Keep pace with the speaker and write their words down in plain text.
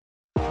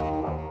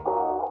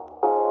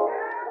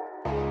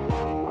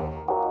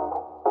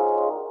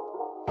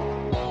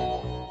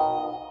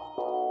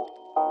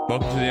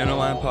Welcome to the Inner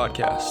Line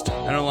Podcast.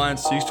 Inner Line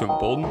seeks to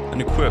embolden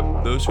and equip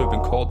those who have been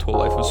called to a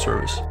life of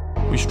service.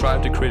 We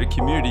strive to create a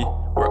community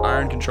where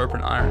iron can sharpen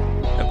iron,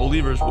 and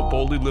believers will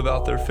boldly live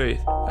out their faith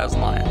as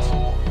lions.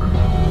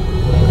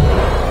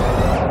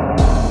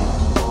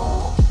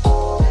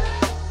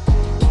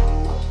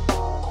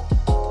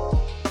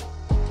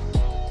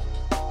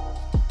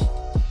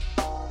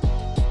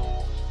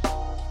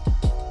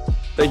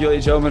 Thank you, ladies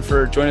and gentlemen,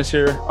 for joining us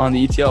here on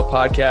the ETL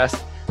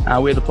podcast.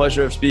 We had the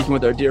pleasure of speaking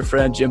with our dear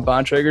friend, Jim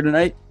Bontrager,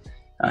 tonight.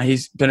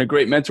 He's been a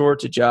great mentor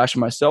to Josh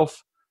and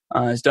myself.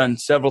 He's done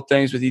several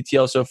things with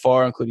ETL so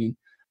far, including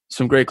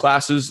some great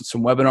classes,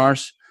 some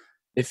webinars.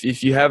 If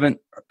you haven't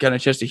gotten a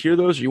chance to hear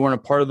those or you weren't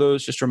a part of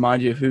those, just to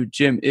remind you of who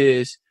Jim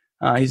is.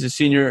 He's a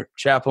senior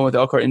chaplain with the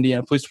Elkhart,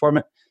 Indiana Police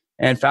Department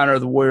and founder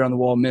of the Warrior on the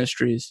Wall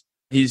Ministries.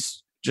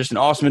 He's just an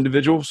awesome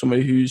individual,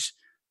 somebody who's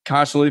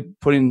constantly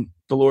putting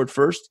the Lord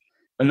first.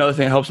 Another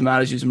thing that helps him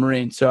out is he's a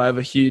Marine, so I have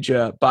a huge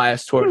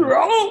bias toward him.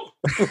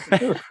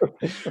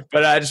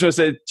 But I just want to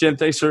say, Jim,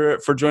 thanks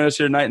for joining us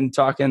here tonight and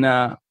talking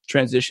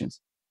transitions.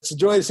 It's a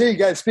joy to see you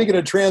guys. Speaking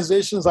of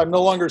transitions, I'm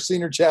no longer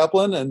senior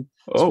chaplain, and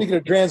speaking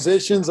of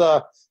transitions,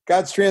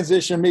 God's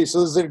transitioned me,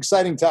 so this is an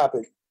exciting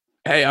topic.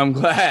 Hey, I'm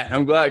glad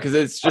because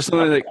it's just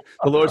something that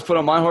the Lord's put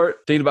on my heart,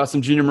 thinking about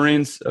some junior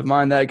Marines of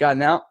mine that had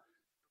gotten out.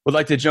 Would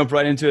like to jump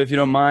right into it, if you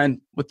don't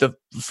mind. With the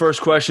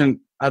first question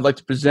I'd like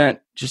to present,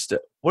 just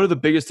what are the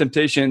biggest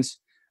temptations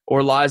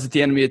or lies that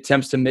the enemy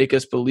attempts to make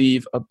us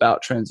believe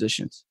about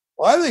transitions?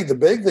 Well, I think the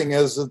big thing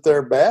is that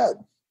they're bad.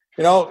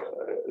 You know,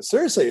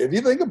 seriously, if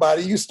you think about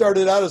it, you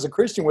started out as a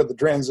Christian with the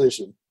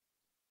transition.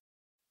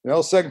 You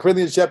know, 2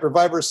 Corinthians chapter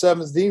 5, verse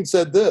 17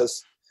 said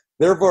this,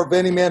 "Therefore, if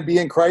any man be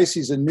in Christ,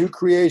 he's a new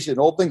creation.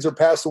 Old things are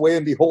passed away,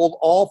 and behold,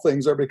 all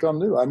things are become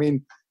new." I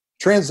mean,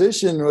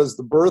 transition was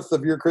the birth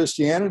of your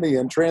Christianity,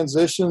 and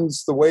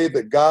transition's the way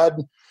that God,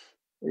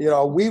 you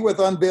know, we with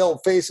unveiled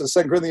faces,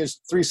 2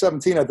 Corinthians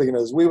 3:17, I think it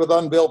is, we with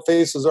unveiled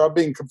faces are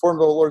being conformed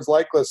to the Lord's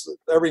likeness,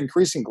 ever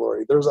increasing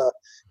glory. There's a,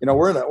 you know,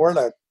 we're in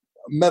a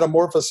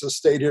metamorphosis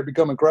state here,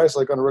 becoming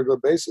Christ-like on a regular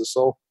basis.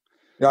 So,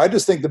 you know, I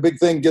just think the big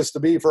thing gets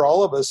to be for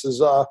all of us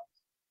is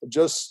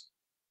just,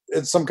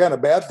 it's some kind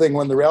of bad thing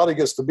when the reality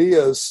gets to be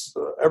is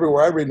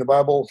everywhere I read in the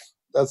Bible,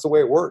 that's the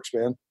way it works,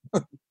 man.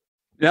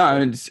 Yeah, I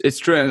mean, it's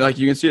true. And like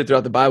you can see it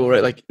throughout the Bible,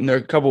 right? Like, and there are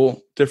a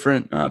couple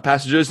different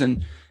passages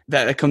and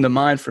that come to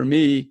mind for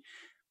me.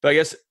 But I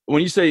guess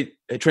when you say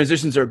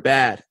transitions are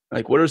bad,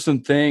 like what are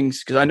some things?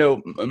 Because I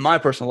know in my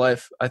personal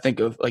life, I think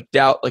of like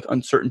doubt, like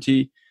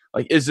uncertainty.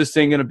 Like, is this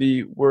thing going to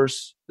be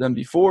worse than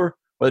before,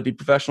 whether it be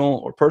professional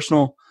or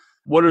personal?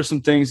 What are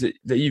some things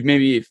that you've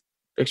maybe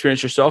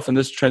experienced yourself in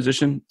this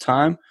transition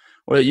time,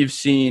 or that you've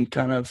seen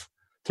kind of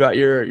throughout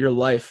your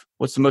life?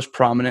 What's the most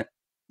prominent?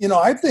 You know,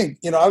 I think,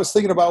 you know, I was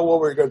thinking about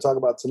what we were going to talk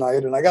about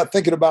tonight, and I got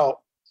thinking about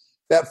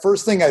that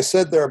first thing I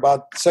said there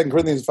about 2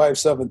 Corinthians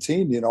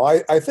 5:17. You know,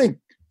 I think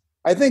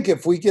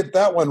if we get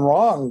that one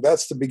wrong,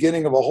 that's the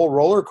beginning of a whole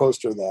roller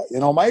coaster of that. You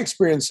know, my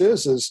experience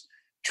is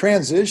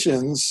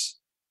transitions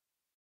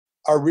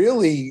are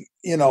really,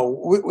 you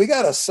know, we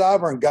got a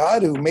sovereign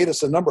God who made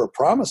us a number of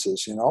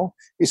promises, you know.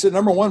 He said,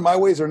 number one, my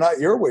ways are not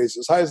your ways.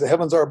 As high as the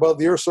heavens are above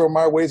the earth, so are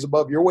my ways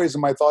above your ways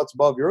and my thoughts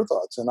above your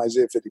thoughts, in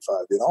Isaiah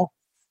 55, you know.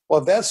 Well,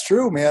 if that's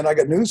true, man, I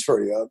got news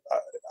for you.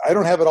 I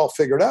don't have it all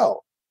figured out.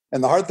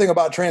 And the hard thing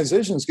about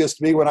transitions gets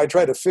to be when I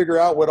try to figure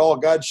out what all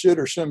God should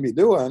or shouldn't be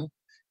doing,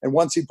 and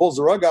once he pulls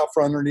the rug out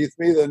from underneath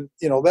me, then,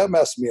 you know, that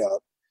messed me up.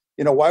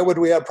 You know, why would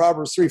we have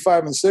Proverbs 3,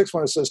 5, and 6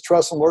 when it says,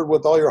 trust in the Lord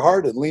with all your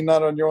heart and lean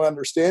not on your own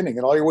understanding,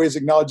 and all your ways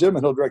acknowledge him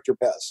and he'll direct your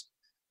paths?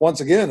 Once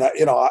again,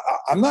 you know,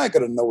 I'm not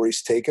going to know where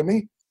he's taking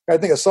me. I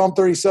think of Psalm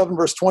 37,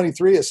 verse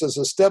 23, it says,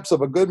 the steps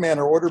of a good man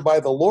are ordered by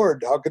the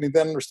Lord. How can he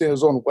then understand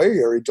his own way,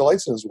 or he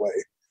delights in his way?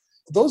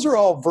 Those are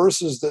all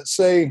verses that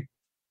say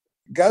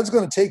God's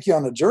going to take you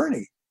on a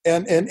journey.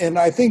 And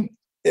I think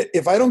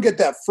if I don't get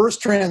that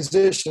first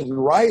transition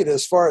right,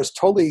 as far as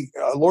totally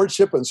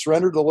lordship and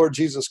surrender to the Lord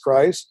Jesus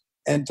Christ,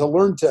 and to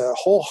learn to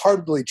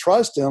wholeheartedly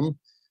trust him,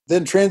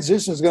 then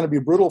transition is going to be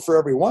brutal for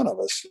every one of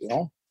us, you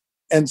know?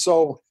 And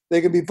so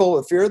they can be full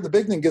of fear. The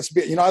big thing gets to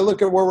be, you know, I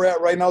look at where we're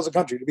at right now as a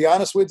country. To be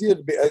honest with you,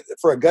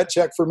 for a gut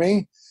check for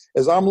me,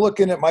 as I'm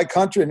looking at my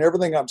country and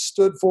everything I've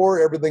stood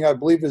for, everything I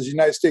believe as a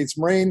United States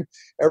Marine,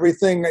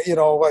 everything, you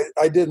know,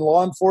 I did in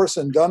law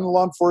enforcement and done in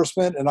law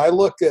enforcement, and I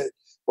look at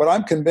what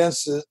I'm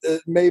convinced is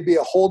it may be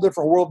a whole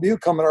different worldview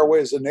coming our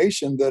way as a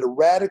nation that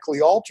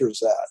radically alters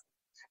that.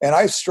 And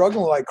I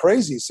struggle like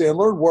crazy saying,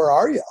 Lord, where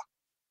are you?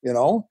 You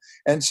know?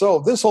 And so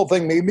this whole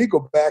thing made me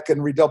go back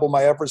and redouble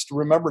my efforts to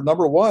remember,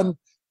 number one,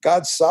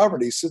 God's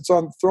sovereignty sits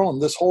on the throne.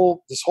 This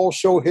whole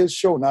show, his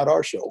show, not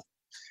our show.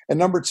 And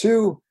number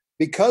two,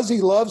 because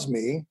he loves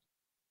me,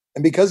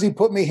 and because he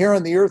put me here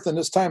on the earth in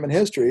this time in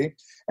history,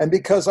 and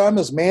because I'm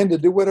his man to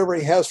do whatever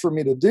he has for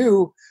me to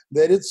do,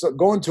 that it's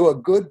going to a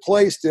good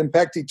place to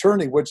impact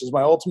eternity, which is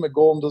my ultimate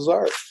goal and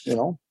desire, you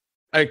know?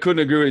 I couldn't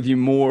agree with you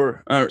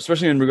more,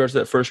 especially in regards to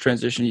that first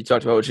transition you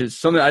talked about, which is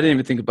something I didn't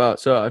even think about.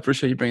 So I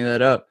appreciate you bringing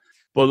that up.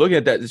 But looking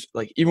at that,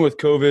 like even with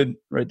COVID,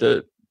 right,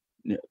 the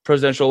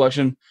presidential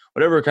election,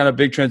 whatever kind of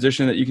big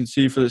transition that you can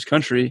see for this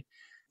country,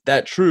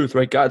 that truth,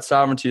 right? God's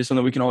sovereignty is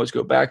something we can always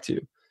go back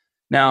to.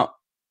 Now,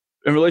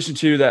 in relation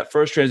to that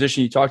first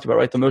transition you talked about,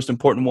 right? The most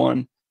important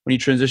one when you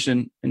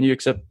transition and you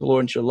accept the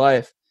Lord into your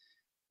life,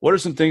 what are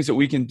some things that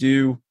we can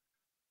do,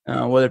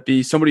 whether it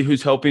be somebody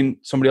who's helping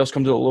somebody else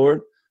come to the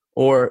Lord,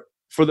 or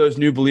for those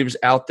new believers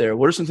out there,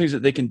 what are some things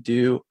that they can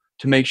do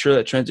to make sure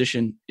that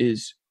transition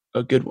is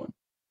a good one?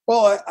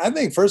 Well, I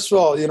think, first of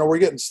all, we're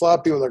getting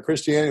sloppy with our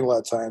Christianity a lot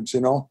of times,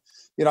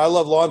 I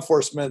love law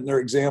enforcement and their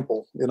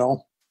example,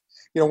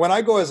 when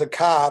I go as a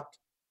cop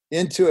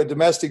into a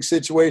domestic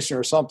situation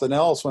or something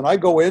else, when I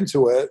go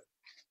into it,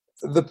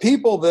 the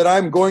people that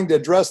I'm going to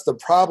address the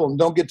problem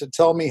don't get to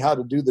tell me how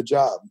to do the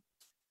job.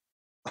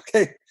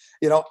 Okay.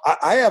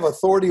 I have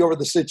authority over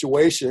the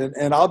situation,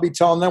 and I'll be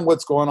telling them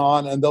what's going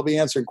on, and they'll be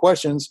answering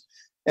questions.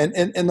 And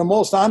the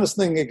most honest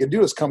thing they can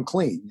do is come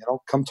clean,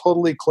 come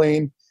totally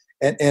clean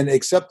and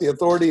accept the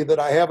authority that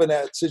I have in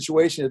that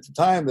situation at the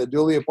time, the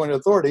duly appointed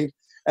authority.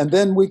 And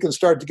then we can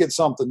start to get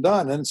something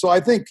done. And so I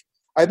think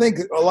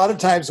a lot of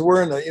times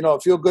we're in a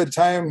feel good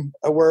time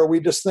where we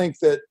just think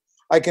that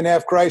I can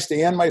have Christ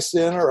and my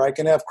sin, or I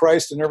can have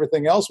Christ and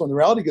everything else. When the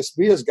reality gets to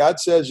be is God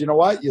says, you know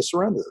what, you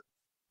surrender.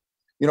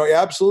 You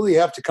absolutely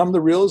have to come to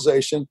the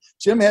realization.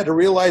 Jim had to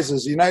realize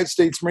as a United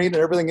States Marine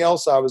and everything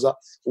else, I was a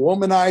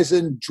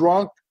womanizing,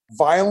 drunk,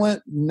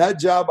 violent, nut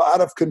job,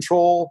 out of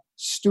control,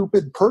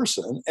 stupid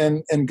person.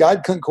 And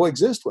God couldn't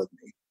coexist with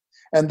me.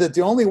 And that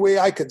the only way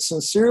I could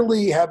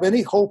sincerely have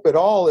any hope at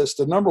all is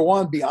to, number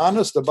one, be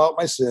honest about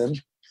my sin.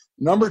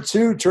 Number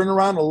two, turn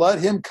around and let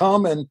him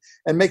come and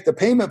make the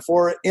payment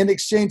for it in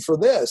exchange for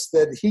this,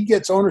 that he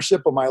gets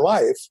ownership of my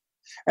life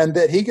and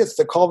that he gets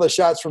to call the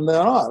shots from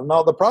then on.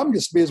 Now, the problem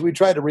gets to be is we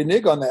try to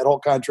renege on that whole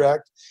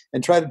contract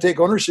and try to take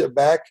ownership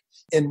back.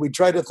 And we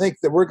try to think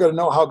that we're going to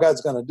know how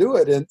God's going to do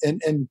it.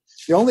 And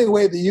the only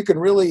way that you can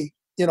really,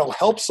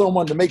 help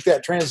someone to make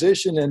that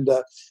transition and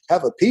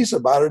have a peace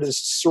about it is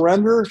to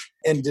surrender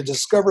and to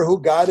discover who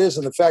God is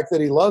and the fact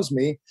that he loves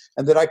me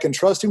and that I can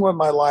trust him with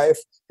my life.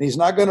 And he's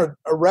not going to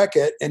wreck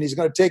it. And he's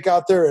going to take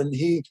out there and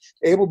he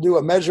able to do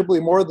immeasurably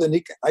more than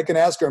I can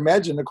ask or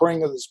imagine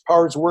according to his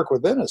powers work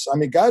within us. I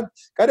mean, God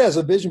has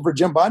a vision for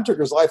Jim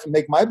Bontrager's life and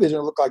make my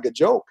vision look like a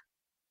joke,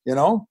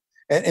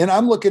 And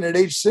I'm looking at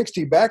age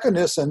 60 back on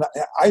this, and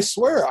I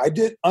swear I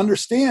didn't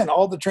understand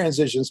all the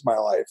transitions in my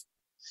life.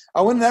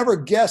 I would have never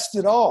guessed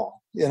at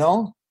all,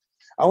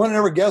 I would have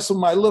never guessed when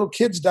my little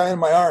kids die in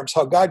my arms,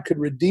 how God could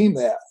redeem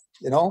that,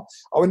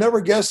 I would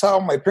never guess how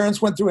my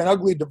parents went through an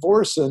ugly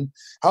divorce and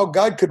how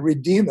God could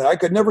redeem it. I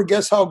could never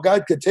guess how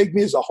God could take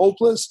me as a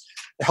hopeless,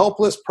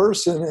 helpless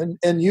person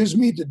and use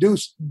me to do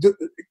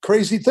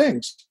crazy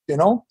things,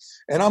 And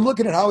I'm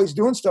looking at how he's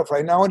doing stuff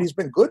right now, and he's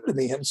been good to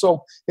me. And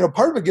so,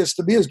 part of it gets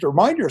to be is to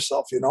remind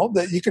yourself,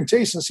 that you can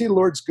taste and see the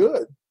Lord's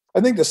good.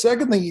 I think the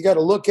second thing you got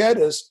to look at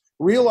is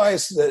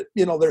realize that,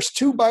 there's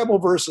two Bible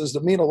verses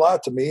that mean a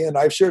lot to me, and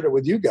I've shared it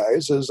with you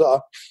guys, is,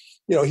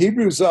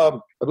 Hebrews, I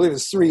believe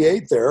it's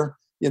 3:8 there,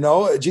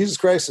 Jesus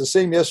Christ is the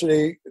same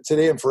yesterday,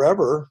 today, and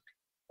forever,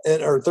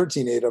 or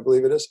 13:8, I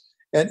believe it is.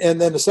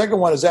 And then the second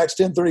one is Acts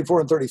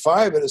 10:34 and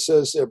 35, and it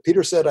says,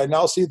 Peter said, I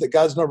now see that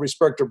God's no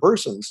respecter of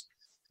persons,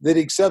 that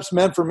he accepts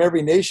men from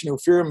every nation who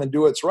fear him and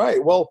do what's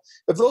right. Well,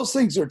 if those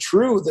things are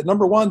true, that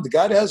number one,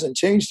 God hasn't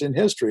changed in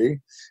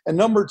history, and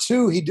number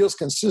two, he deals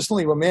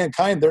consistently with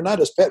mankind, they're not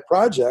his pet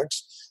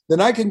projects,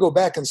 then I can go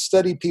back and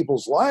study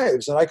people's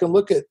lives, and I can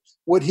look at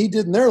what he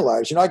did in their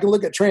lives. I can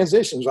look at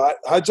transitions.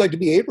 How'd you like to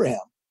be Abraham?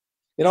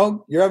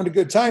 You're having a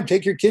good time.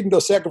 Take your kid and go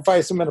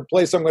sacrifice him in a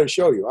place I'm going to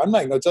show you. I'm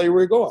not going to tell you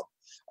where you're going.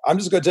 I'm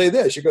just going to tell you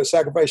this. You're going to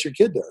sacrifice your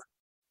kid there.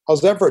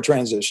 How's that for a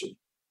transition?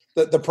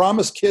 The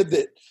promised kid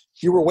that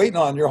you were waiting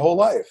on your whole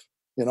life.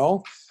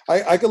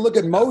 I could look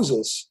at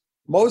Moses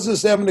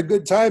having a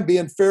good time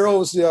being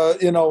Pharaoh's,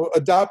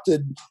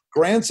 adopted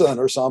grandson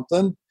or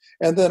something.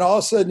 And then all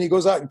of a sudden he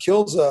goes out and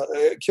kills a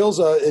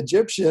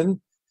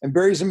Egyptian and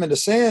buries him in the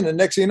sand. And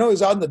next thing you know,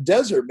 he's out in the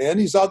desert, man.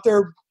 He's out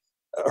there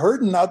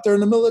hurting out there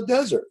in the middle of the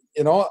desert.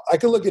 I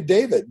could look at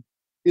David.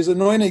 He's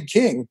anointed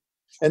king.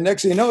 And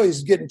next thing you know,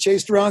 he's getting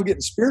chased around,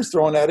 getting spears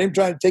thrown at him,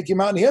 trying to take him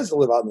out. And he has to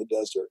live out in the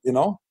desert,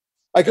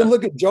 I can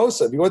look at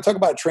Joseph. You want to talk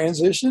about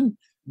transition,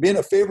 being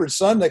a favored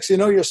son, next thing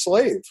you know, you're a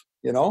slave,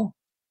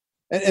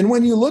 And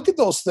when you look at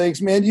those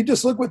things, man, you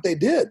just look what they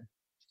did.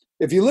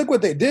 If you look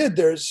what they did,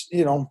 there's,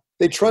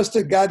 they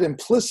trusted God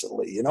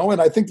implicitly,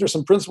 and I think there's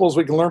some principles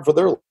we can learn for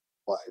their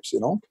lives,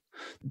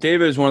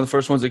 David is one of the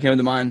first ones that came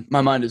to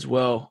my mind as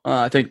well.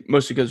 I think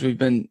mostly because we've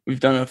done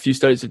a few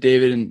studies of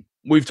David, and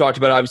we've talked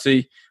about,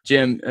 obviously,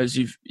 Jim, as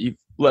you've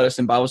led us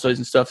in Bible studies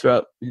and stuff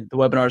throughout the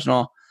webinars and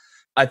all.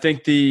 I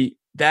think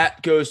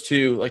that goes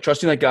to like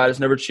trusting that God has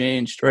never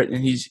changed, right?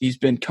 And he's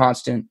been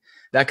constant.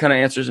 That kind of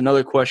answers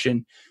another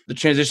question. The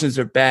transitions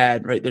are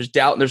bad, right? There's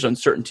doubt and there's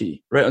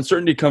uncertainty, right?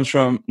 Uncertainty comes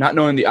from not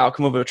knowing the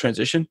outcome of a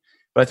transition.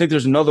 But I think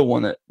there's another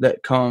one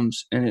that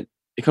comes, and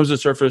it comes to the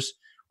surface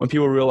when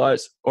people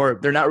realize, or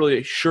they're not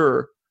really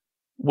sure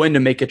when to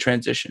make a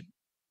transition,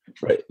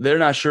 right? They're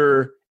not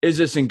sure, is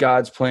this in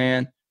God's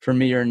plan for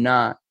me or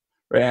not?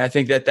 right? And I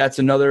think that that's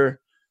another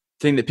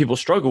thing that people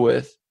struggle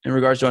with in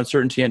regards to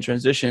uncertainty and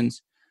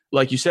transitions.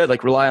 Like you said,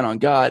 like relying on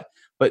God.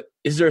 But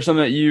is there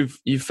something that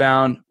you've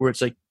found where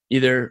it's like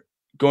either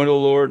going to the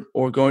Lord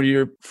or going to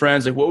your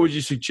friends? Like, what would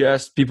you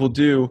suggest people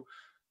do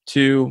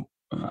to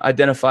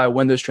identify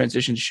when those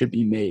transitions should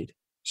be made?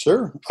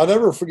 Sure. I'll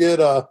never forget,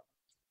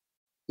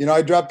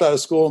 I dropped out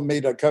of school and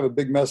made a kind of a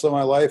big mess of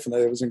my life. And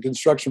I was in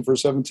construction for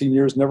 17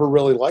 years, never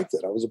really liked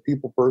it. I was a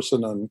people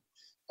person and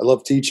I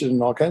love teaching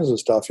and all kinds of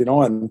stuff,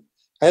 and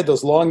I had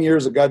those long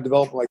years that God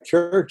developed my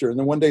character. And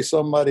then one day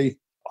somebody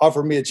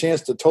offered me a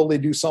chance to totally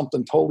do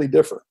something totally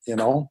different,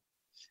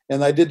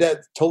 and I did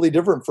that totally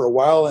different for a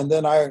while. And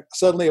then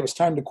it was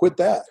time to quit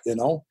that, and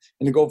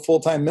to go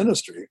full-time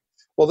ministry.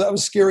 Well, that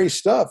was scary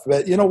stuff.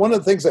 But, one of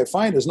the things I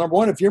find is, number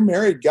one, if you're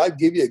married, God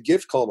gave you a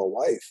gift called a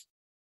wife.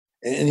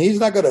 And he's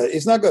not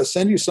gonna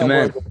send you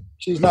somewhere. Amen.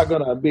 She's not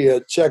gonna be a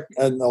check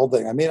and the whole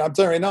thing. I mean, I'm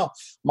telling you right now,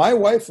 my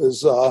wife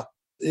is,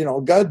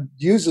 God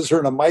uses her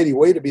in a mighty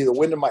way to be the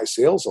wind in my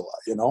sails a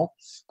lot.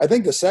 I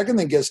think the second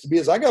thing gets to be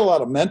is I got a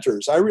lot of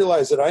mentors. I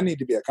realize that I need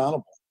to be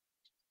accountable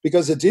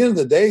because at the end of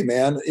the day,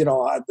 man,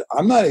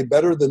 I'm not any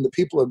better than the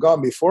people who have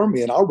gone before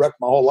me, and I'll wreck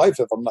my whole life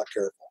if I'm not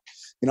careful.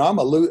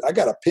 I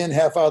got a pin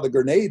half out of the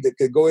grenade that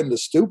could go into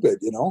stupid,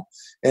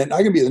 and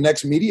I can be the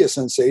next media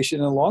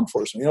sensation in law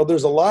enforcement.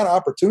 There's a lot of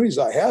opportunities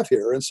I have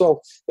here. And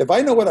so if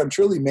I know what I'm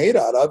truly made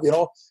out of,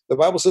 the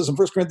Bible says in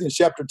 1 Corinthians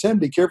chapter 10,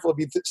 be careful of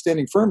you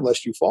standing firm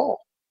lest you fall.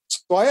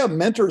 So I have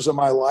mentors in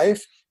my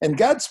life, and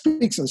God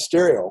speaks in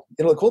stereo.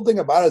 The cool thing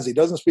about it is he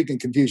doesn't speak in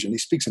confusion. He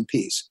speaks in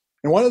peace.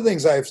 And one of the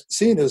things I've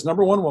seen is,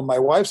 number one, when my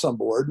wife's on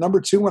board. Number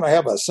two, when I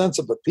have a sense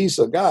of the peace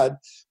of God.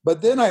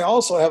 But then I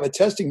also have a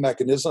testing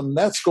mechanism. And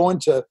that's going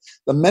to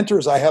the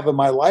mentors I have in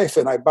my life,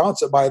 and I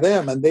bounce it by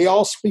them. And they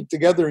all speak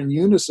together in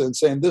unison,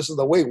 saying, this is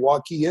the way,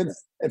 walk ye in it.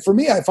 And for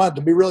me, I found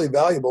it to be really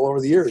valuable over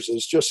the years,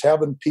 is just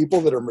having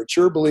people that are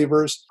mature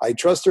believers. I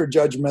trust their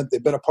judgment.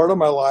 They've been a part of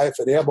my life,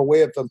 and they have a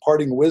way of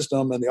imparting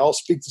wisdom, and they all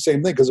speak the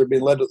same thing because they're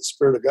being led to the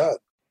Spirit of God.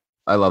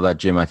 I love that,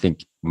 Jim. I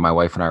think my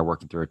wife and I are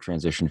working through a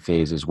transition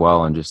phase as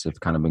well, and just have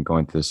kind of been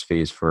going through this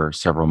phase for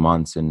several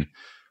months. And,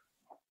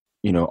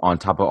 on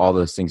top of all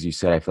those things you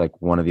said, I feel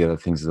like one of the other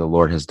things that the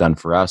Lord has done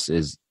for us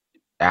is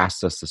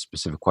asked us the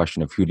specific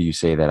question of, who do you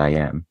say that I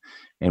am?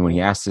 And when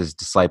he asked his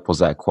disciples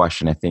that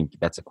question, I think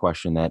that's a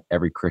question that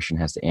every Christian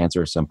has to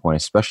answer at some point,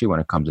 especially when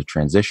it comes to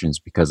transitions,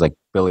 because like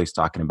Billy's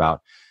talking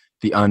about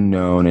the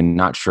unknown and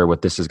not sure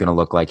what this is going to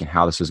look like and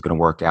how this is going to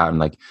work out. And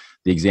like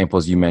the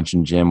examples you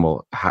mentioned, Jim,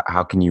 well,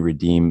 how can you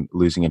redeem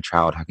losing a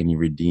child? How can you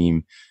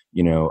redeem,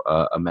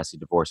 a messy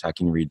divorce? How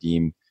can you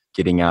redeem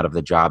getting out of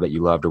the job that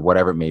you loved or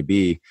whatever it may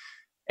be?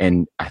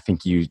 And I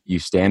think you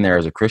stand there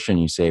as a Christian,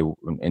 you say,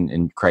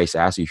 and Christ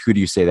asks you, who do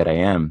you say that I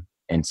am?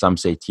 And some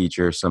say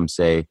teacher, some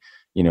say,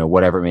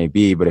 whatever it may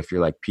be. But if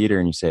you're like Peter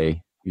and you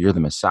say, you're the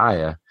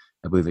Messiah,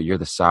 I believe that you're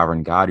the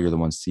sovereign God, you're the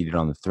one seated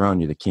on the throne,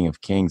 you're the King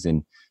of Kings,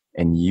 and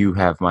you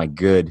have my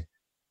good,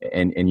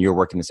 and you're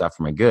working this out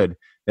for my good,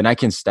 then I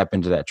can step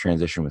into that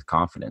transition with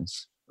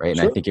confidence, right?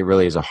 Sure. And I think it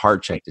really is a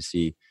heart check to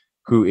see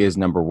who is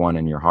number one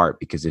in your heart,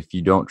 because if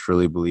you don't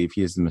truly believe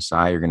he is the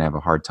Messiah, you're going to have a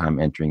hard time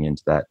entering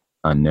into that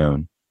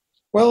unknown.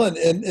 Well,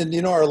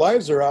 and our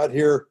lives are out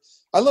here.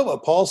 I love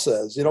what Paul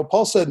says.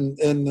 Paul said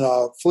in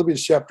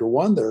Philippians chapter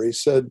 1 there, he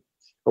said,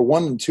 or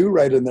 1 and 2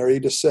 right in there, he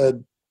just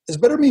said, it's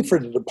better me for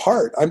to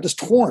depart. I'm just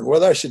torn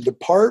whether I should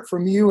depart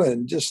from you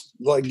and just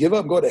like give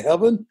up and go to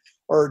heaven,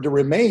 or to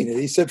remain. And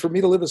he said, for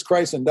me to live as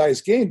Christ and die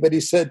as gain. But he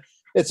said,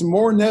 it's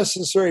more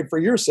necessary for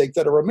your sake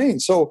that it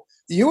remains. So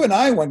you and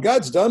I, when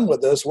God's done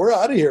with us, we're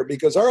out of here,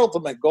 because our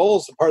ultimate goal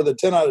is the part of the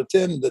 10 out of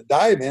 10 that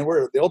die, man.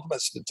 We're the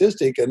ultimate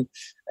statistic. And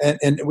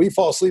we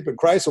fall asleep in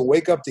Christ and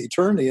wake up to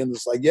eternity. And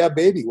it's like, yeah,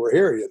 baby, we're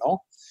here,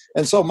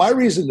 And so my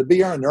reason to be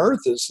here on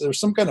earth is there's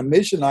some kind of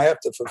mission I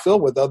have to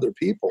fulfill with other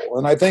people.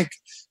 And I think,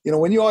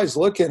 when you always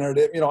look at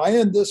it, I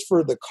end this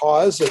for the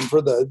cause and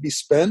for the be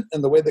spent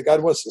in the way that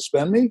God wants to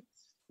spend me.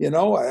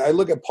 I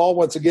look at Paul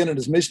once again in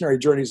his missionary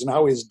journeys and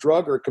how he's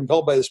drugged or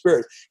compelled by the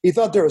Spirit. He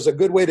thought there was a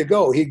good way to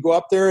go. He'd go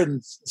up there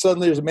and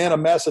suddenly there's a man of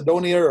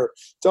Macedonia or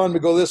telling him to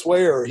go this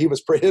way, or he was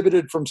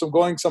prohibited from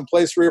going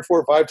someplace 3 or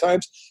 4 or 5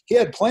 times. He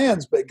had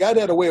plans, but God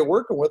had a way of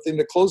working with him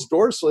to close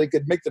doors so he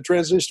could make the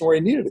transition where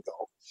he needed to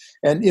go.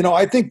 And,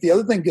 I think the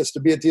other thing gets to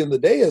be at the end of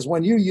the day is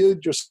when you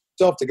yield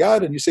yourself to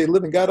God and you say,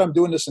 living God, I'm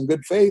doing this in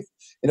good faith.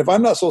 And if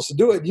I'm not supposed to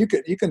do it, you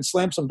can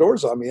slam some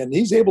doors on me. And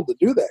he's able to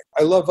do that.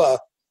 I love,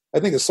 I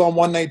think it's Psalm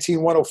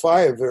 119,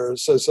 105. There it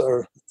says,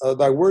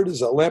 thy word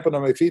is a lamp unto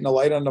my feet and a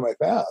light unto my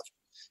path.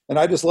 And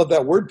I just love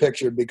that word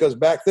picture, because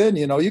back then,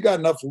 you got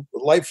enough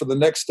life for the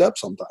next step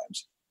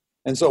sometimes.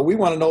 And so we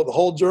want to know the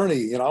whole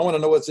journey. I want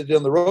to know what's at the end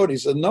of the road. He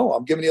said, no,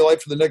 I'm giving you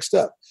life for the next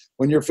step.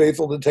 When you're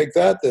faithful to take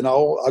that, then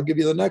I'll give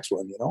you the next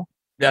one,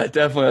 Yeah,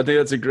 definitely. I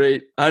think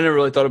that's I never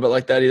really thought about it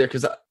like that either,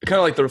 because kind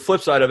of like the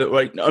flip side of it,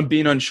 like I'm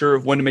being unsure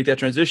of when to make that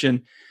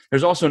transition.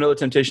 There's also another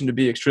temptation to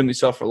be extremely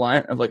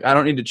self-reliant of like, I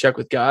don't need to check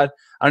with God.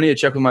 I don't need to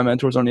check with my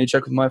mentors. I don't need to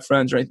check with my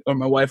friends or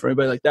my wife or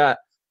anybody like that.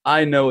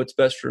 I know it's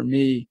best for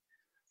me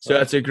So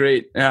that's a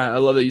great, I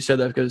love that you said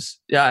that because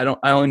I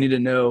only need to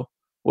know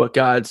what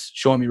God's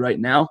showing me right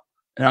now,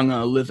 and I'm going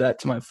to live that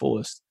to my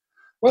fullest.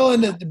 Well,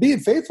 and being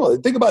faithful.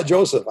 Think about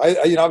Joseph. I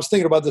was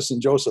thinking about this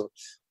in Joseph.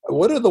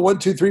 What are the 1,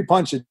 2, 3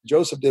 punches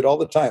Joseph did all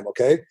the time?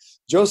 Okay.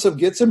 Joseph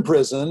gets in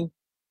prison.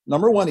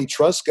 Number one, he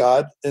trusts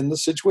God in the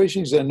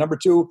situation he's in. Number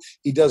two,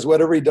 he does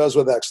whatever he does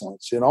with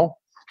excellence,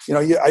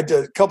 I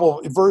did a couple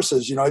of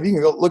verses, if you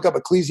can go look up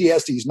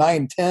Ecclesiastes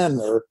 9:10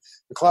 or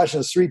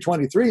Colossians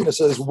 3:23, and it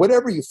says,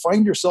 whatever you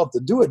find yourself to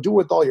do it, do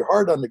with all your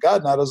heart unto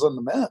God, not as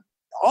unto men.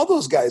 All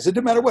those guys, it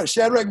didn't matter what,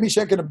 Shadrach,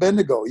 Meshach, and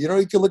Abednego, you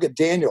can look at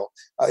Daniel.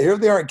 Here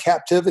they are in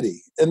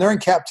captivity, and they're in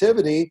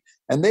captivity,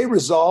 and they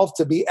resolve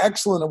to be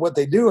excellent at what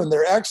they do, and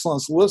their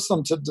excellence lifts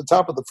them to the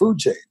top of the food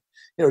chain.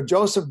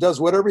 Joseph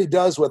does whatever he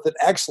does with an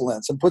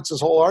excellence and puts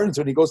his whole heart into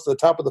it, and he goes to the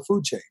top of the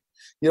food chain.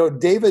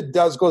 David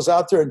goes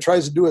out there and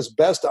tries to do his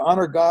best to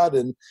honor God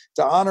and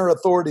to honor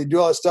authority, do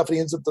all that stuff, and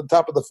he ends up at the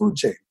top of the food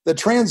chain. The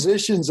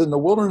transitions and the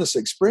wilderness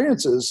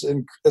experiences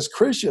as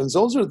Christians,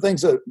 those are the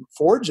things that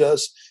forge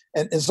us.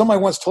 And somebody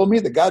once told me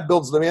that God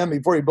builds the man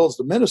before he builds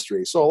the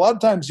ministry. So a lot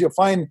of times you'll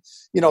find,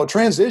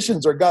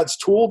 transitions are God's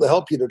tool to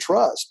help you to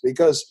trust.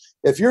 Because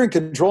if you're in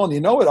control and you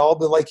know it all,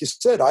 then like you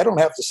said, I don't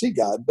have to see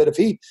God. But if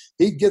he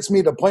gets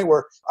me to the point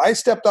where I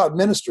stepped out of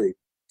ministry,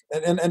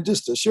 and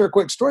just to share a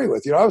quick story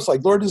with you, I was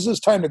like, Lord, this is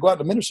time to go out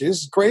into ministry.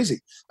 This is crazy.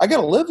 I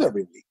got to live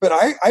every week. But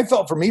I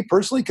felt for me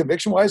personally,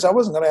 conviction-wise, I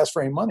wasn't going to ask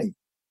for any money.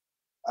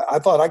 I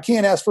thought I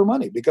can't ask for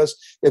money because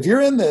if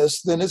you're in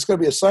this, then it's going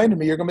to be a sign to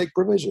me you're going to make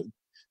provision.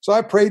 So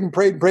I prayed and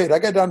prayed and prayed. I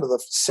got down to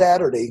the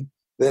Saturday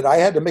that I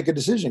had to make a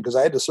decision because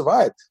I had to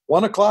survive.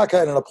 1:00, I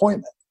had an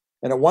appointment.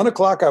 And at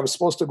 1:00, I was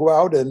supposed to go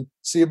out and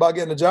see about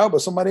getting a job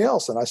with somebody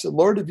else. And I said,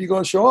 Lord, if you're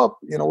going to show up,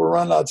 we're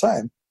running out of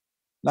time.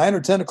 9 or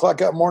 10 o'clock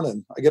that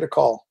morning, I get a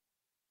call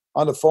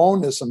on the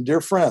phone to some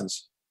dear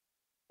friends.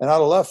 And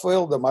out of left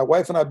field, that my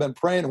wife and I have been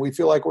praying, and we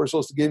feel like we're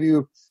supposed to give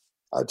you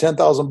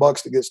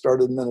 $10,000 to get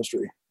started in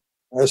ministry.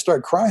 And I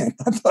started crying.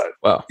 I thought,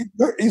 wow,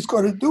 he's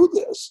going to do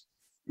this.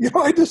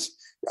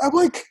 I'm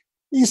like,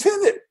 he's in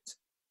it.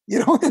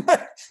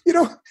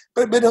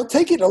 But he'll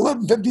take it at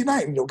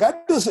 11:59. God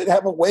doesn't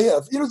have a way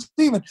of,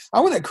 Stephen,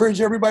 I want to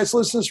encourage everybody that's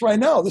listening to this right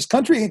now. This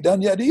country ain't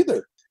done yet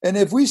either. And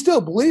if we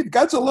still believe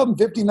God's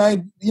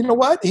 11:59, you know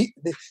what? He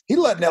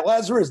let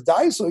Lazarus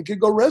die so he could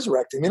go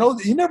resurrect him.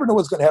 You never know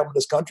what's going to happen in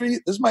this country.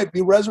 This might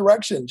be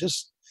resurrection,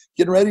 just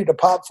getting ready to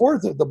pop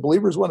forth if the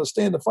believers want to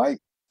stay in the fight.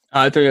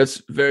 I think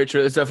that's very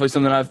true. It's definitely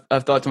something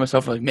I've thought to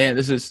myself, like,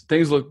 man,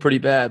 things look pretty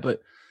bad, but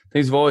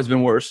things have always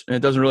been worse. And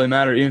it doesn't really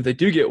matter. Even if they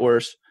do get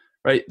worse,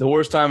 right? The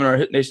worst time in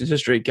our nation's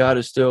history, God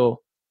is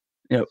still,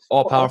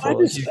 all powerful. I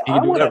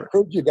want to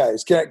encourage you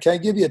guys. Can I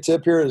give you a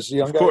tip here as a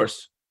young guy? Of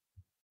course.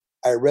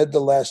 I read the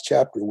last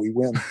chapter. We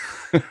win.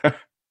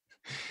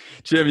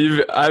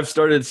 Jim, I've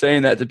started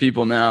saying that to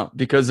people now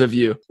because of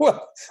you.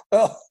 Well,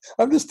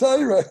 I'm just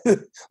telling you, right?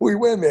 We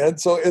win, man.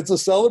 So it's a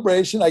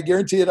celebration. I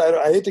guarantee it.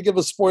 I hate to give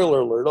a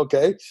spoiler alert,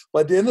 okay?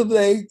 But at the end of the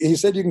day, he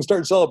said you can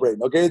start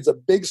celebrating, okay? It's a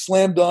big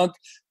slam dunk,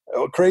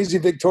 crazy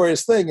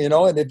victorious thing,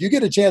 And if you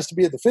get a chance to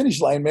be at the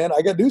finish line, man,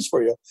 I got news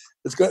for you.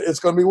 It's going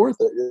to be worth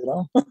it,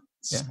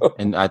 So. Yeah.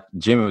 And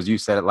Jim, it was you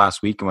said it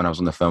last week when I was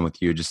on the phone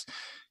with you. Just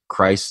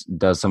Christ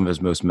does some of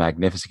his most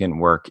magnificent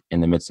work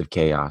in the midst of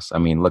chaos. I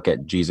mean, look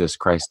at Jesus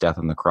Christ's death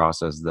on the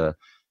cross as the,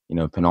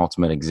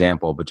 penultimate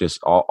example, but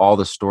just all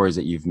the stories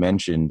that you've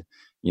mentioned,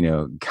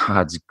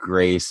 God's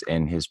grace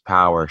and his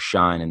power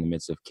shine in the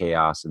midst of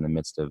chaos, in the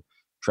midst of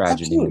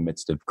tragedy, Absolutely. In the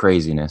midst of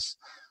craziness.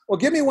 Well,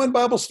 give me one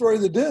Bible story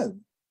that did.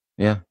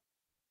 Yeah.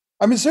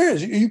 I mean,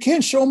 serious. You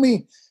can't show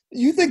me,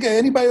 you think of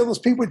anybody of those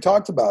people we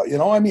talked about,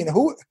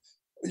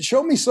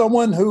 show me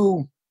someone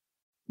who,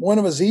 one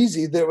of us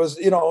easy, there was,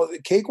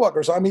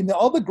 cakewalkers. I mean,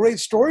 all the great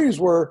stories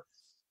were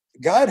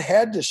God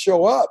had to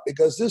show up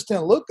because this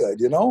didn't look good,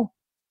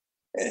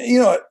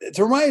 It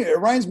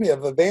reminds me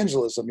of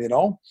evangelism,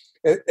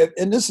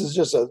 and this is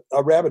just a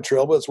rabbit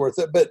trail, but it's worth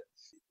it. But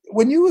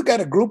when you got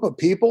a group of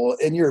people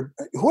and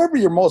whoever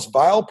your most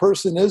vile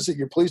person is at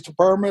your police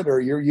department or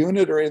your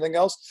unit or anything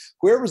else,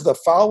 whoever's the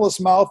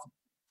foulest mouth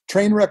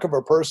train wreck of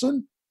a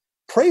person,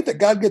 pray that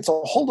God gets a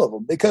hold of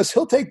them because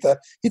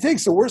he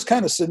takes the worst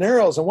kind of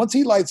scenarios, and once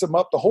he lights them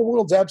up, the whole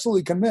world's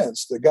absolutely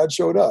convinced that God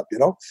showed up.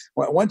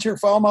 Once your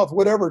foul mouth,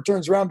 whatever,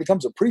 turns around,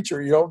 becomes a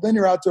preacher, then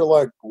you're out there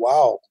like,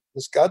 wow,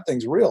 this God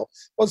thing's real.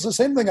 Well, it's the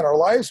same thing in our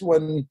lives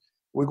when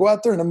we go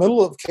out there in the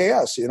middle of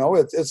chaos.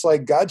 It's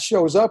like God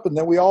shows up, and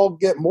then we all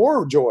get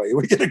more joy.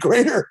 We get a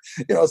greater.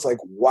 It's like,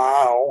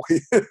 wow.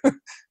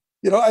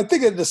 I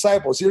think of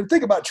disciples.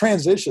 Think about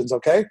transitions.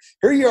 Okay,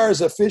 here you are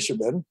as a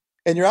fisherman.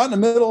 And you're out in the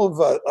middle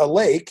of a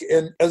lake,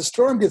 and a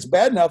storm gets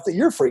bad enough that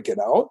you're freaking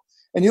out,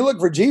 and you look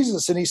for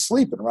Jesus, and he's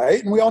sleeping,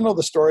 right? And we all know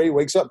the story. He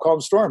wakes up,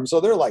 calm storm. So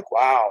they're like,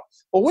 wow.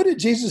 Well, what did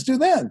Jesus do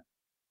then?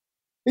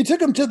 He took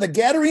them to the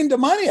Gadarene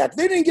demoniac.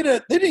 They didn't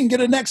get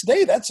a next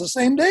day. That's the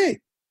same day.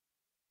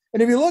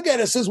 And if you look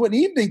at it, it says when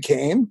evening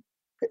came,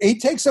 he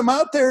takes them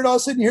out there, and all of a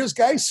sudden you hear this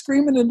guy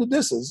screaming in the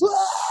distance,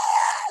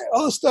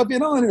 all this stuff, and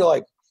you're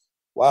like,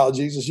 wow,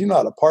 Jesus, you know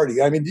how to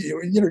party. I mean,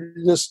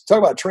 just talk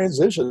about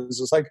transitions.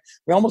 It's like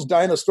we almost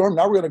die in a storm.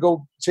 Now we're going to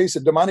go chase a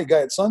demonic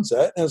guy at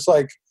sunset. And it's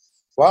like,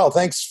 wow,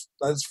 thanks.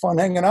 It's fun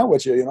hanging out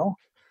with you,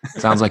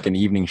 Sounds like an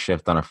evening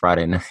shift on a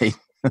Friday night.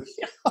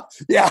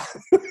 Yeah.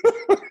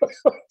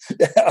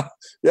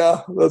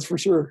 Yeah, that's for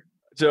sure.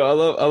 So I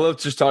love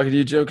just talking to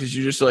you, Joe, because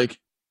you're just like,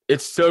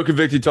 it's so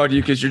convicting to talk to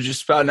you because you're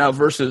just spouting out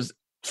verses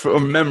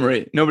from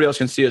memory. Nobody else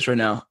can see us right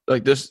now.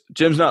 Like this,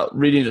 Jim's not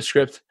reading a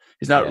script.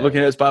 He's not looking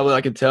at his Bible.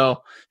 I can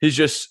tell. He's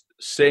just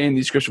saying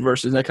these scripture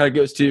verses. And that kind of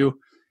goes to,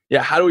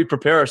 how do we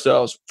prepare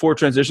ourselves for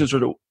transitions or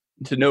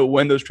to know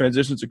when those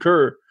transitions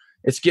occur?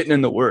 It's getting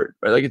in the Word,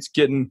 right? Like it's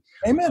getting.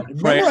 Amen.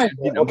 Right.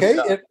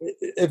 Okay.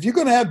 If you're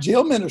going to have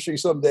jail ministry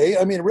someday,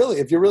 I mean, really,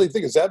 if you really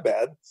think it's that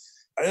bad,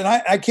 and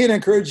I can't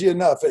encourage you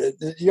enough,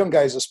 young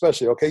guys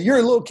especially. Okay,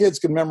 your little kids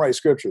can memorize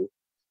scripture.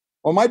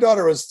 When my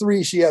daughter was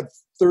 3, she had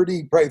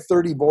probably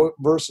 30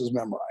 verses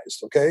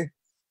memorized. Okay.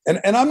 And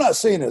I'm not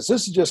saying this.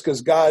 This is just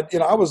because God,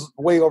 I was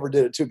way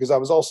overdid it too, because I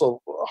was also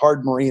a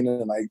hard Marine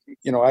and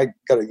I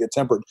got to get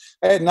tempered.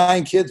 I had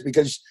 9 kids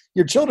because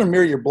your children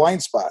mirror your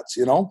blind spots,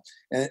 and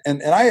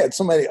I had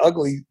so many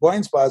ugly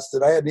blind spots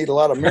that I need a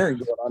lot of mirroring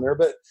going on there.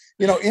 But,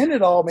 in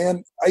it all,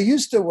 man, I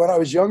used to, when I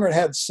was younger and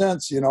had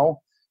sense,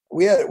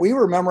 we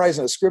were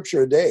memorizing a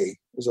scripture a day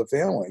as a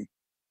family.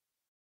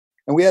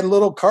 And we had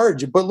little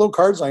cards. You put little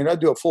cards on, I'd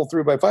do a full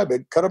 3x5,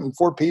 but cut them in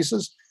 4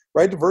 pieces.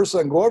 Write the verse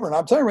and go over. And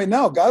I'm telling you right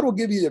now, God will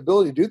give you the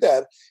ability to do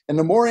that. And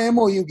the more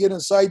ammo you get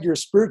inside your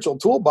spiritual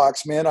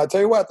toolbox, man, I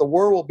tell you what, the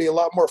war will be a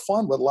lot more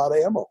fun with a lot of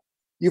ammo.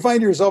 You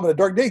find yourself in a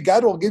dark day,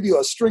 God will give you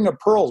a string of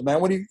pearls, man.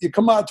 When you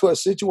come out to a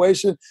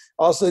situation,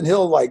 all of a sudden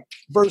he'll like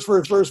verse,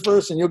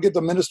 and you'll get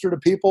to minister to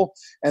people.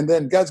 And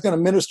then God's going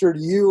to minister to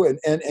you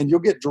and you'll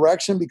get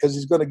direction because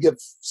he's going to give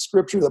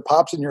scripture that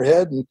pops in your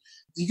head. And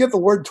you get the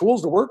word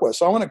tools to work with.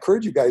 So I want to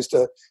encourage you guys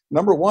to,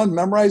 number 1,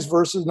 memorize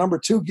verses. Number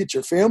 2, get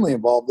your family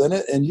involved in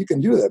it. And you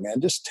can do that, man.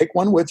 Just take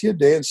one with you a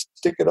day and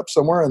stick it up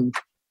somewhere. And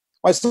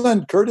my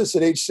son, Curtis,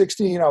 at age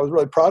 16, I was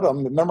really proud of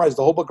him. He memorized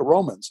the whole book of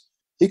Romans.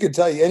 He could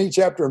tell you any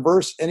chapter and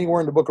verse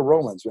anywhere in the book of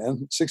Romans,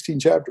 man. 16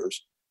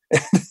 chapters.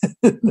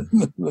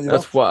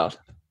 That's wild.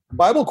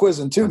 Bible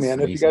quizzing too,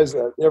 man. Amazing. If you guys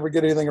ever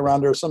get anything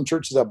around there, some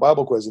churches have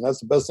Bible quizzing. That's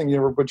the best thing you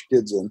ever put your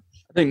kids in.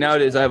 I think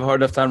nowadays I have a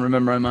hard enough time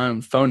remembering my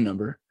own phone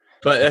number.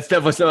 But that's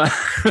definitely something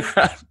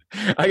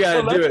I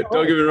got to do it.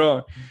 Don't get me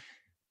wrong.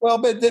 Well,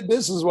 but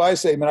this is why I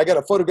say, man, I got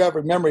a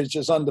photographic memory. It's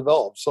just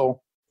undeveloped.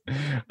 So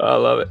I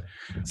love it.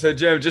 So,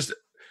 Jim, just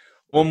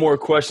one more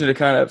question to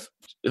kind of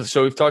 –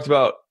 so we've talked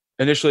about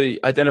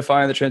initially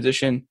identifying the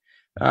transition,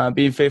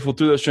 being faithful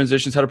through those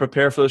transitions, how to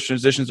prepare for those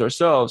transitions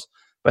ourselves.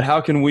 But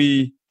how can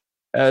we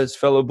as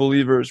fellow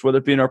believers, whether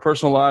it be in our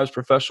personal lives,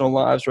 professional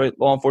lives, right,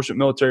 law enforcement,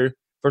 military,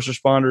 first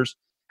responders,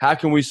 how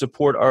can we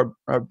support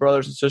our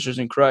brothers and sisters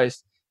in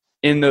Christ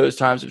in those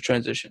times of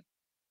transition?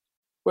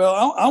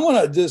 Well, I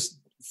want to just,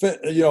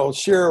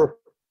 share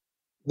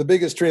the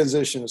biggest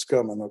transition is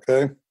coming,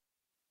 okay?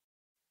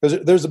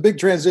 Because there's a big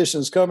transition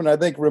that's coming. I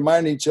think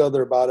remind each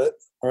other about it,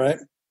 all right?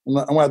 I'm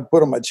going to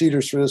put on my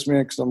cheaters for this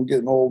minute because I'm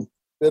getting old.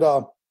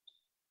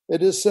 It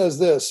just says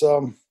this.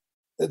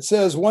 It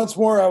says, once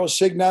more I will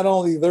shake not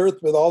only the earth,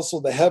 but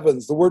also the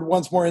heavens. The word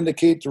once more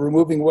indicates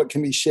removing what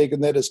can be shaken,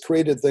 that is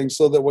created things,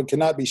 so that what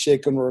cannot be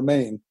shaken will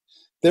remain.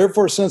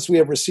 Therefore, since we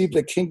have received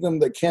a kingdom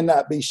that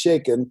cannot be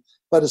shaken,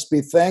 let us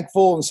be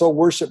thankful and so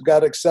worship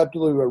God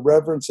acceptably with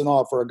reverence and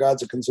awe, for our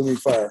God's a consuming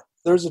fire.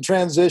 There's a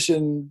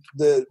transition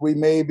that we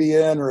may be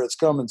in, or it's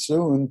coming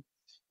soon.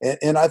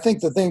 And I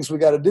think the things we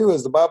got to do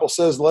is the Bible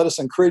says, let us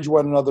encourage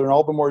one another, and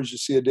all the more as you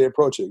see a day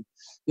approaching.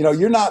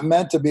 You're not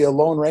meant to be a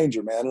lone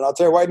ranger, man. And I'll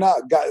tell you right now,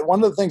 God,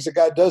 one of the things that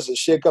God does is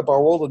shake up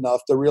our world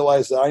enough to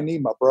realize that I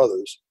need my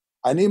brothers.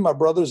 I need my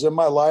brothers in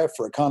my life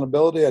for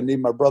accountability. I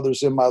need my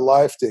brothers in my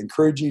life to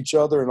encourage each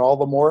other, and all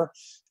the more.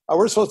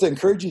 We're supposed to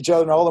encourage each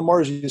other, and all the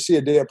more as you see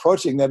a day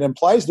approaching. That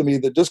implies to me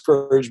that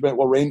discouragement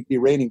will be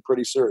reigning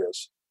pretty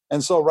serious.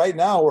 And so right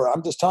now,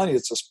 I'm just telling you,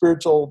 it's a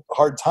spiritual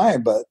hard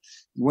time. But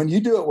when you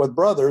do it with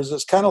brothers,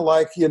 it's kind of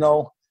like,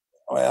 well,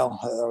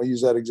 I'll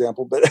use that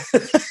example, but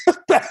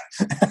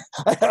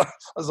I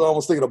was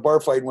almost thinking of bar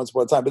fighting once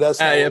upon a time, but that's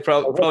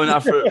probably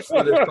not for this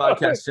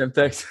podcast, Jim.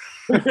 Thanks.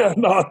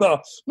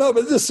 No, but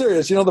this is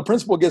serious. The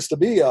principle gets to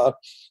be,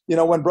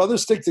 when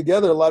brothers stick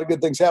together, a lot of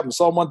good things happen.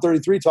 Psalm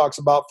 133 talks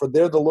about, for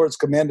there the Lord's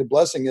commanded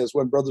blessing is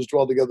when brothers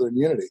dwell together in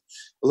unity.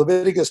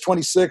 Leviticus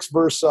 26,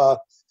 verse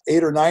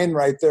 8 or 9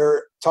 right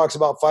there talks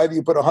about 5 of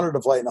you put 100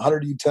 to flight and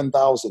 100 of you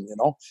 10,000,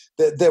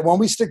 that when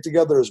we stick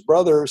together as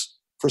brothers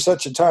for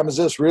such a time as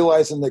this,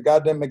 realizing that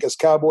God didn't make us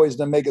cowboys,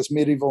 didn't make us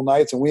medieval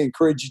knights, and we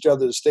encourage each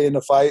other to stay in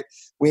the fight.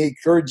 We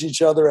encourage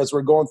each other as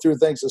we're going through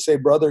things to say,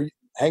 brother,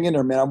 hang in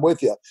there, man, I'm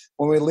with you.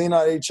 When we lean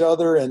on each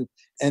other and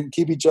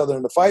keep each other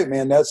in the fight,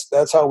 man,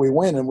 that's how we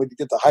win. And we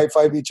get to high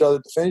five each other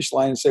at the finish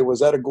line and say, was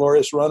that a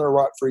glorious run or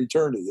what for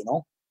eternity,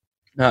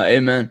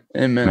 Amen.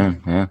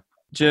 Yeah.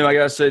 Jim, I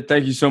got to say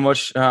thank you so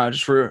much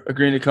just for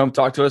agreeing to come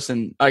talk to us.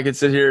 And I could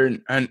sit here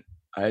and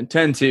I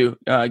intend to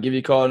give you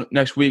a call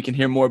next week and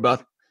hear more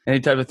about any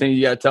type of thing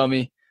you got to tell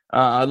me.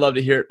 I'd love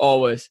to hear it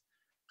always.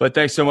 But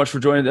thanks so much for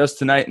joining us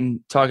tonight and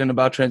talking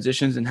about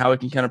transitions and how we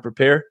can kind of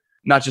prepare,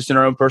 not just in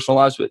our own personal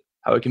lives, but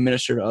how we can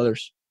minister to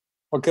others.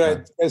 Okay,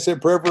 can I say a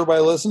prayer for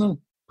everybody listening?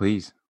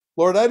 Please.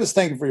 Lord, I just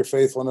thank you for your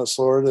faithfulness,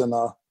 Lord. And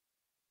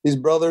these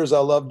brothers I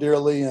love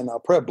dearly, and I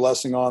pray a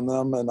blessing on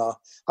them. And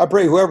I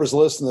pray whoever's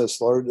listening to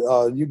this, Lord,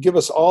 you give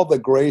us all the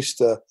grace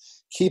to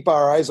keep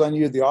our eyes on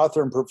you, the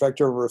author and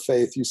perfecter of our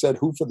faith. You said,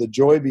 who for the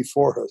joy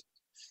before us,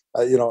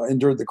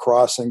 endured the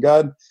cross. And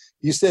God,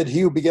 you said, he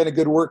who began a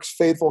good work,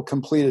 faithful,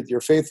 completed. Your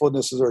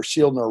faithfulness is our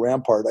shield and our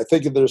rampart. I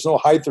think if there's no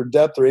height or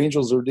depth or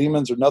angels or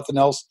demons or nothing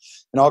else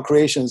in all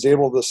creation is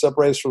able to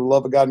separate us from the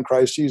love of God in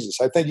Christ Jesus.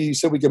 I think you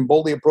said we can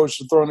boldly approach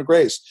the throne of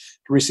grace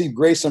to receive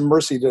grace and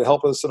mercy to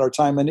help us in our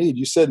time of need.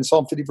 You said in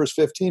Psalm 50, verse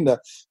 15, to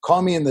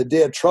call me in the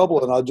day of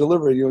trouble and I'll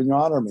deliver you and you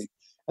honor me.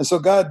 And so,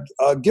 God,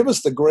 give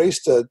us the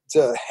grace to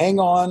hang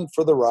on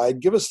for the ride.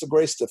 Give us the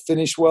grace to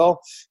finish well.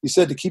 You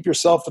said to keep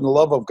yourself in the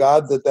love of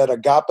God, that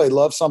agape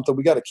love, something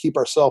we got to keep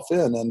ourselves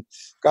in. And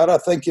God, I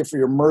thank you for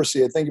your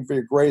mercy. I thank you for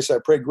your grace. I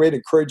pray great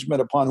encouragement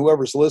upon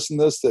whoever's listening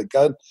to this, that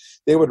God,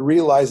 they would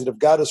realize that if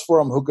God is for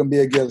them, who can be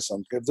against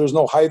them? If there's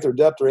no height or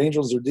depth or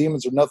angels or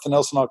demons or nothing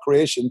else in all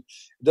creation,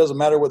 it doesn't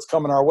matter what's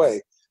coming our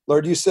way.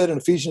 Lord, you said in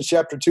Ephesians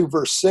chapter 2,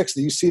 verse 6,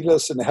 that you seated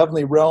us in the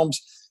heavenly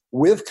realms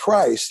with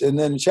Christ. And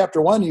then in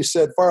chapter 1, you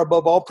said, far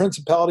above all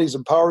principalities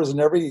and powers and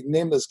every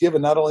name that's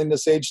given, not only in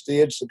this age, to the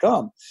age to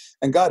come.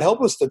 And God,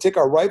 help us to take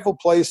our rightful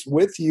place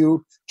with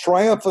you,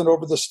 triumphant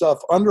over the stuff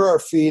under our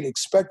feet,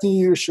 expecting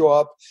you to show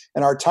up,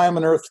 and our time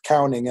on earth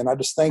counting. And I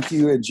just thank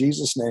you in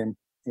Jesus' name.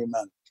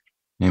 Amen.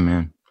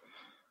 Amen.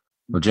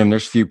 Well, Jim,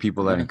 there's few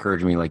people that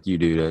encourage me like you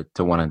do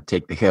to want to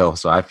take the hill.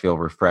 So I feel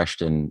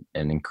refreshed and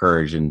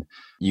encouraged. And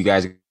you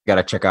guys got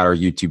to check out our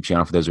YouTube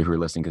channel for those who are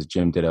listening, because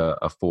Jim did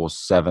a full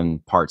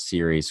 7-part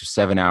series, so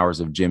 7 hours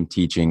of Jim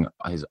teaching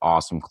his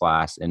awesome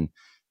class in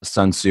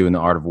Sun Tzu and the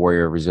Art of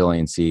Warrior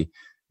Resiliency.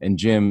 And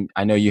Jim,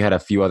 I know you had a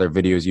few other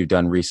videos you've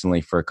done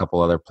recently for a couple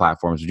other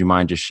platforms. Would you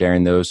mind just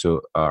sharing those so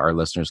our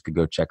listeners could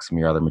go check some of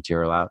your other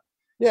material out?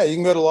 Yeah, you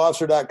can go to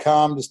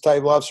lobster.com, just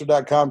type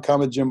lobster.com, come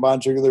with Jim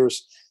Bontrager.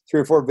 There's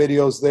 3 or 4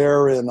 videos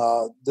there, and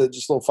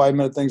just little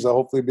 5-minute things that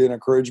hopefully be an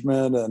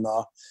encouragement. And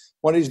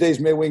one of these days,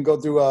 maybe we can go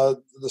through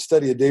the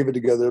study of David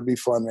together. It'll be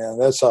fun, man.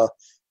 There's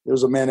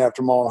a man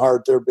after my own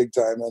heart there, big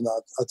time. And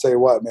I'll tell you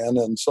what, man.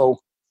 And so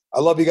I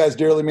love you guys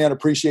dearly, man.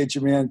 Appreciate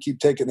you, man. Keep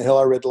taking the hill.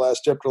 I read the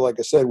last chapter. Like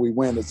I said, we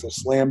win. It's a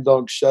slam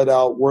dunk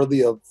shutout,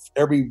 worthy of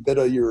every bit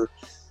of your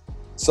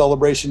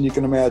celebration you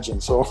can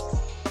imagine. So,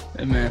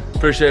 hey, man.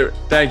 Appreciate it.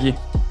 Thank you.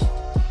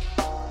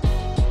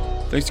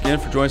 Thanks again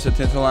for joining us at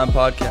 10th Line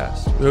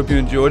Podcast. We hope you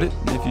enjoyed it.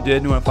 And if you did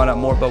and you want to find out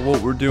more about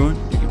what we're doing,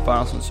 you can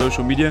find us on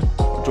social media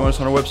or join us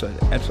on our website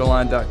at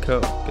enterline.co.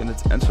 Again,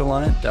 that's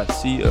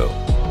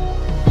enterline.co.